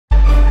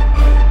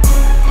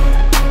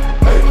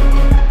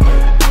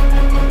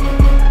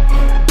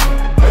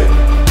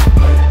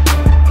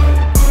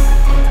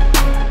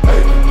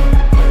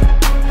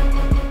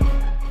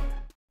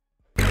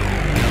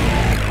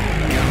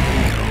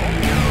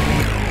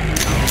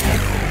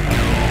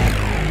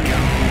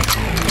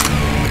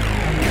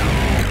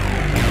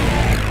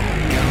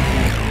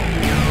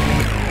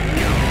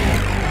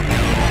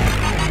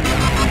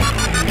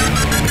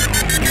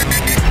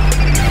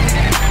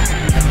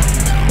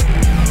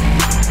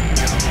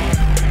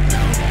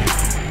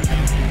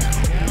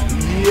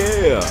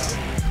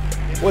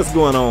What's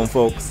going on,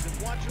 folks?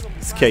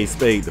 It's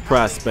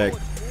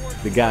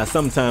Kspadetheprospect, the guy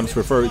sometimes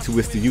referred to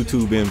as the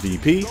YouTube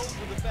MVP,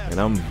 and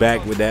I'm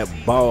back with that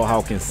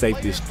ball-hawking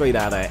safety straight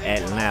out of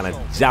Atlanta,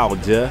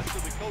 Georgia,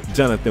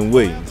 Jonathan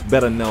Williams,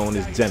 better known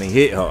as Johnny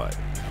Hithard.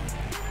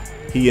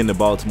 He and the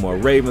Baltimore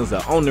Ravens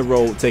are on the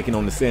road taking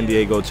on the San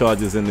Diego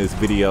Chargers in this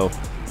video,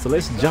 so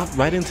let's jump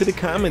right into the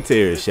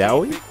commentary,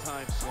 shall we?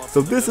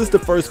 So this is the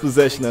first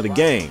possession of the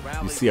game.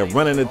 You see a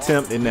running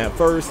attempt in that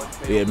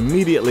first. They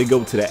immediately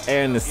go to the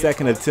air in the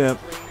second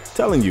attempt.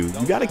 Telling you,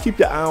 you got to keep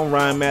your eye on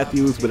Ryan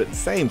Matthews, but at the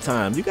same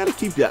time, you got to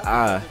keep your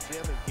eye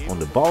on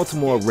the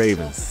Baltimore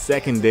Ravens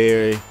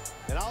secondary,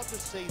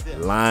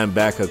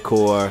 linebacker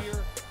core,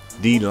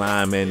 D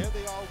linemen,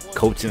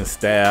 coaching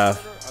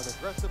staff,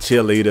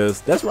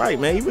 cheerleaders. That's right,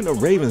 man. Even the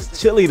Ravens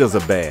cheerleaders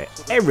are bad.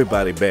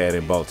 Everybody bad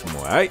in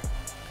Baltimore, all right?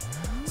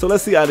 So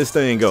let's see how this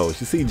thing goes.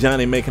 You see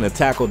Johnny making a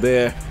tackle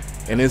there,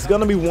 and it's going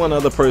to be one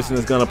other person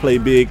that's going to play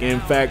big. In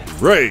fact,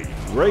 Ray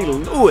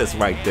Lewis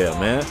right there,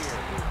 man.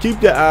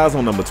 Keep your eyes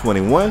on number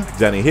 21,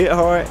 Johnny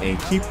Hithard, and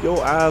keep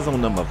your eyes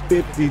on number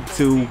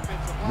 52,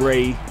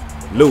 Ray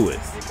Lewis.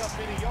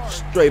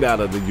 Straight out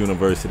of the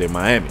University of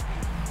Miami.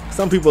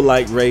 Some people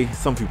like Ray,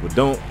 some people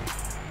don't.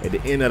 At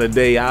the end of the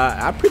day,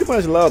 I pretty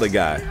much love the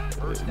guy.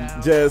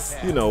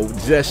 Just, you know,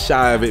 just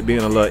shy of it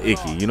being a little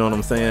icky. You know what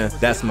I'm saying?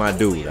 That's my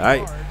dude, all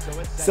right?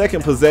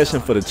 Second possession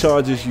for the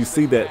Chargers. You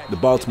see that the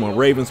Baltimore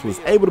Ravens was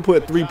able to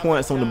put 3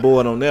 points on the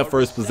board on their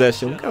first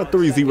possession. We got a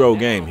 3-0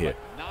 game here.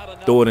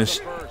 Throw it in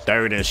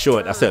third and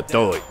short. I said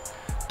throw it.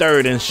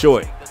 Third and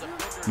short.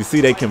 You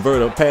see they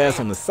convert a pass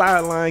on the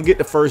sideline, get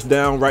the first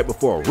down right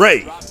before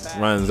Ray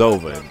runs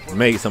over and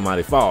made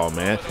somebody fall,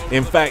 man.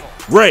 In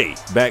fact, Ray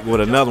back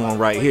with another one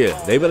right here.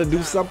 They better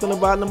do something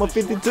about number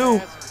 52.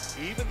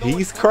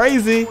 He's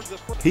crazy.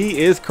 He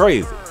is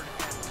crazy.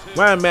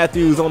 Ryan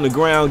Matthews on the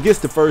ground gets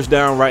the first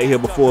down right here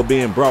before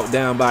being brought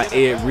down by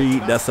Ed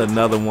Reed. That's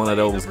another one of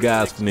those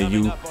guys from the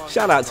U.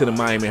 Shout out to the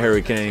Miami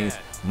Hurricanes,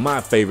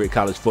 my favorite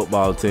college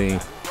football team.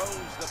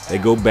 They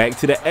go back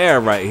to the air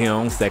right here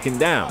on second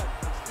down.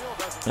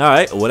 All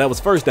right, well, that was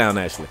first down,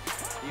 actually.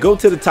 Go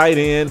to the tight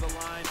end.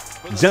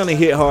 Johnny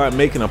Hithard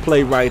making a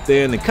play right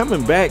there, and then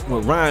coming back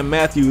with Ryan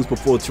Matthews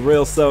before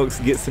Terrell Suggs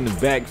gets in the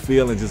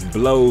backfield and just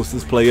blows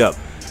this play up.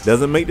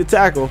 Doesn't make the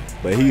tackle,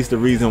 but he's the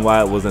reason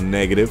why it was a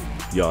negative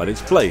yardage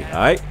play, all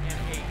right?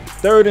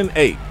 3rd and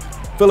 8.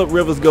 Phillip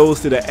Rivers goes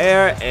to the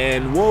air,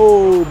 and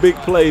whoa, big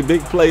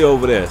play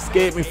over there.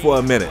 Scared me for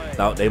a minute.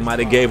 Thought they might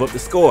have gave up the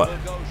score.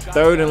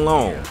 3rd and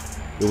long.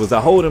 It was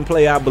a holding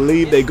play, I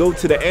believe. They go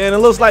to the air, and it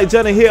looks like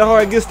Johnny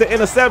Hithard gets the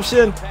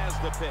interception.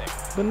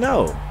 But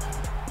no.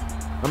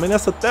 I mean,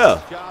 that's a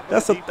theft.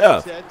 That's a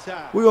theft.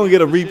 We're going to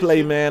get a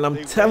replay, man.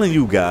 I'm telling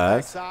you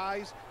guys.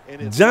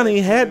 Johnny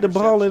had the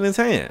ball in his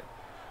hand.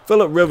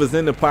 Phillip Rivers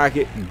in the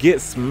pocket,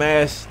 gets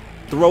smashed,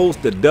 throws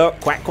the duck,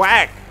 quack,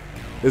 quack.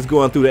 It's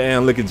going through the air,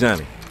 and look at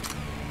Johnny.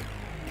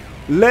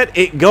 Let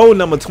it go,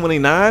 number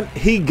 29.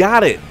 He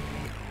got it.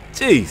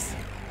 Jeez.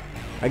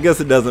 I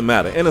guess it doesn't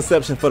matter.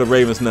 Interception for the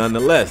Ravens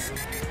nonetheless.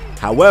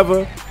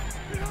 However,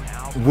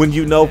 when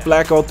you know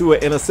Flacco threw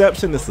an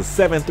interception, it's a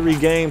 7-3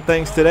 game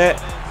thanks to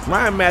that.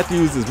 Ryan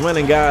Matthews is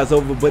running guys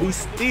over, but he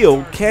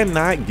still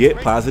cannot get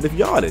positive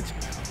yardage.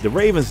 The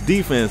Ravens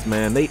defense,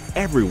 man, they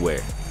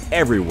everywhere,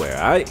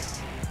 all right?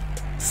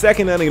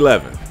 2nd and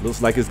 11.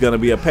 Looks like it's going to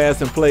be a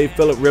passing play.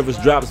 Phillip Rivers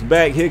drops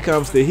back. Here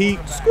comes the heat.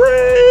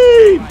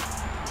 Scream!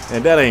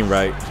 And that ain't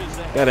right.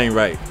 That ain't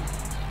right.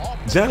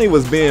 Johnny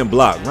was being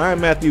blocked.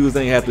 Ryan Matthews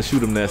ain't have to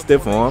shoot him that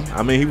stiff arm.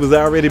 I mean, he was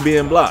already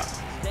being blocked.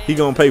 He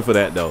gonna pay for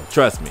that, though.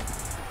 Trust me.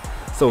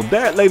 So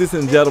that, ladies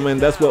and gentlemen,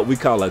 that's what we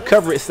call a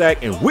coverage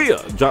sack. And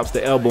Will drops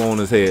the elbow on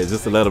his head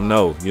just to let him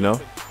know, you know.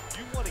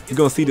 You're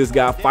gonna see this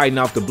guy fighting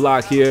off the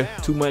block here.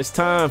 Too much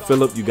time,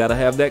 Phillip. You gotta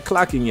have that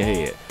clock in your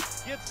head.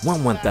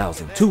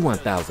 1-1,000,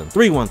 2-1,000,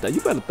 3-1,000.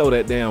 You better throw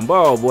that damn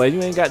ball, boy.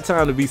 You ain't got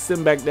time to be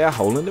sitting back there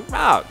holding the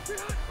rock.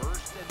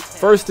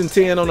 1st and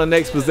 10 on the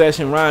next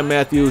possession. Ryan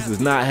Matthews is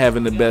not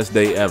having the best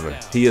day ever.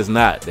 He is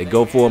not. They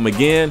go for him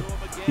again.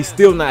 He's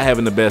still not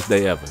having the best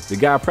day ever. The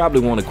guy probably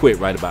want to quit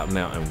right about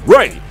now. And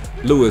Ray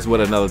Lewis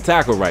with another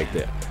tackle right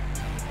there.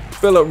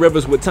 Phillip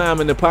Rivers with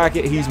time in the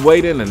pocket. He's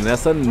waiting, and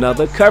that's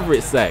another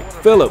coverage sack.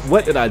 Phillip,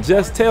 what did I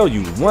just tell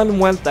you?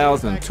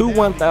 1-1,000,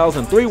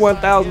 2-1,000,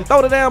 3-1,000.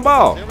 Throw the damn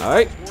ball. All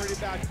right.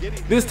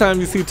 This time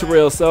you see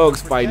Terrell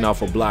Suggs fighting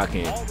off a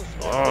blocking.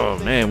 Oh,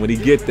 man, when he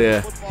gets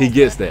there, he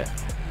gets there.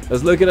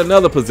 Let's look at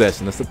another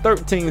possession. It's a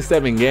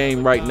 13-7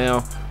 game right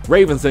now.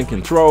 Ravens in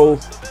control.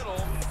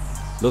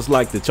 Looks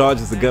like the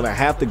Chargers are going to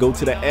have to go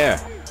to the air.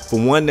 For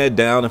one, they're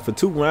down, and for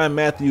two, Ryan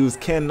Matthews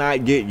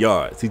cannot get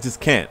yards. He just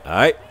can't, all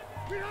right?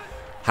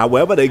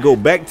 However, they go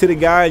back to the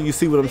guy, and you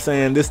see what I'm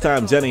saying? This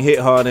time, Johnny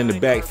Hithard in the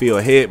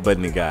backfield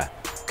headbutting the guy.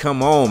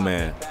 Come on,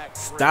 man.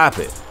 Stop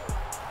it.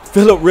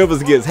 Phillip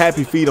Rivers gets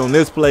happy feet on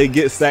this play,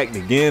 gets sacked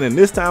again, and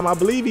this time I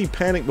believe he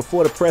panicked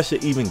before the pressure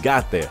even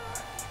got there.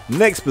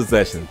 Next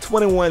possession,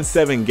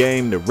 21-7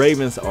 game. The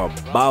Ravens are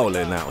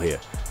balling out here.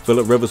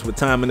 Phillip Rivers with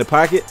time in the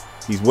pocket.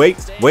 He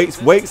waits,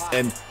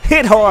 and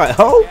hit hard,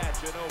 ho!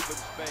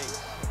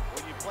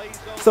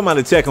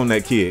 Somebody check on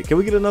that kid. Can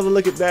we get another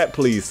look at that,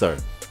 please, sir?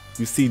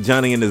 You see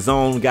Johnny in the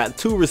zone, got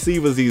 2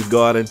 receivers he's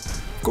guarding.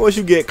 Of course,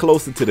 you get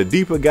closer to the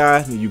deeper guy,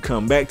 and you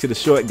come back to the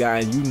short guy,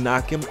 and you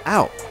knock him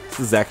out. That's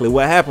exactly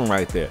what happened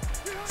right there.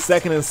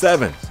 2nd and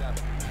 7.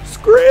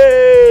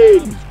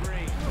 Screen!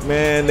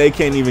 Man, they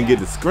can't even get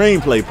the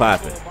screenplay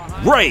popping.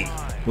 Ray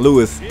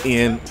Lewis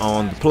in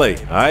on the play.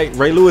 All right,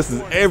 Ray Lewis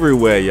is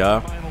everywhere,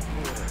 y'all.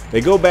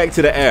 They go back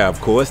to the air, of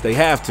course. They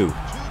have to.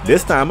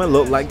 This time, it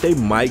looked like they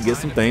might get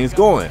some things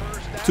going.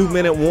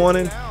 2-minute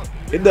warning.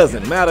 It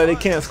doesn't matter. They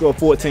can't score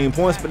 14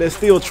 points, but they're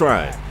still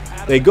trying.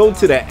 They go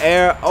to the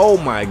air. Oh,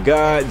 my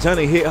God.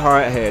 Johnny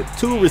Hithard had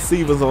 2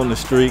 receivers on the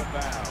streak.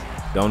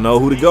 Don't know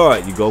who to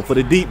guard. You go for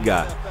the deep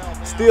guy.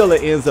 Still,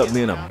 it ends up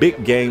being a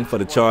big game for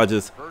the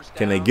Chargers.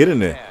 Can they get in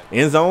the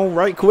end zone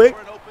right quick?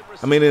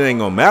 I mean, it ain't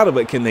going to matter,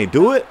 but can they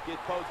do it?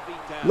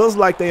 Looks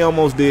like they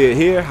almost did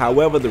here.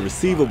 However, the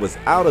receiver was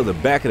out of the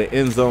back of the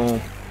end zone.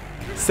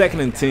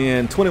 2nd and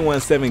 10,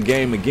 21-7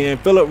 game again.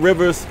 Phillip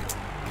Rivers,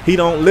 he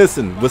don't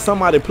listen. Will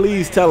somebody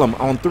please tell him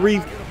on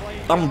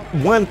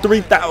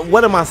 3,000?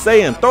 What am I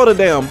saying? Throw the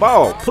damn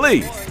ball,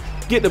 please.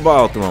 Get the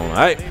ball thrown, all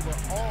right?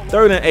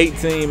 3rd and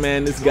 18,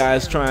 man. This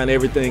guy's trying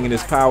everything in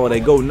his power. They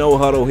go no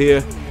huddle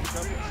here.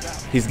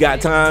 He's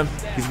got time.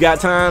 He's got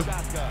time.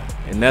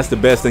 And that's the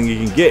best thing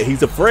he can get.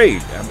 He's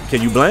afraid.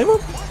 Can you blame him?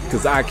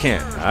 Because I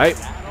can't, all right?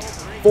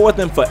 4th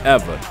and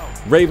forever.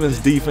 Ravens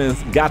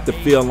defense got the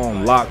field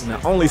on lock. Now,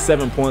 only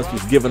 7 points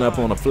was given up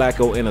on a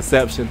Flacco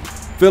interception.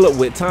 Phillip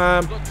with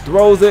time,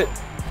 throws it.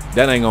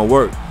 That ain't going to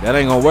work. That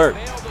ain't going to work.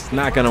 It's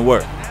not going to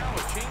work.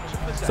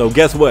 So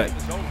guess what?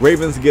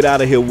 Ravens get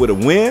out of here with a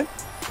win.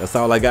 That's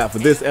all I got for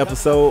this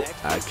episode.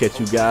 I'll catch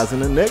you guys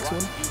in the next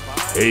one.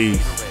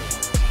 Peace.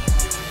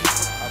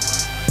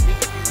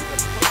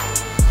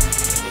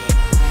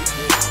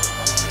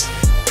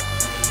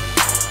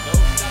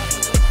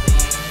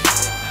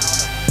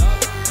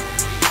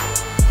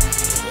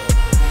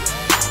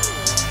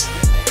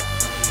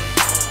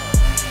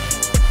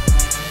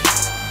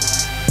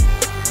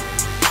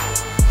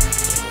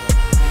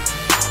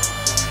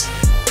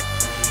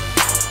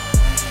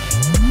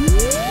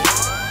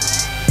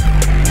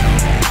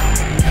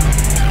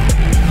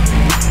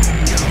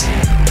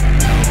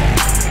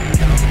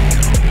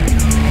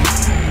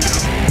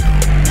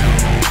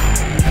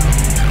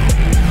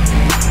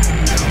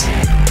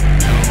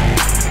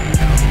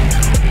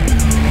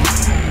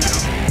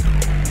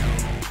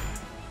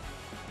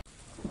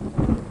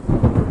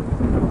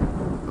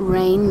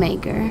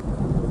 Rainmaker.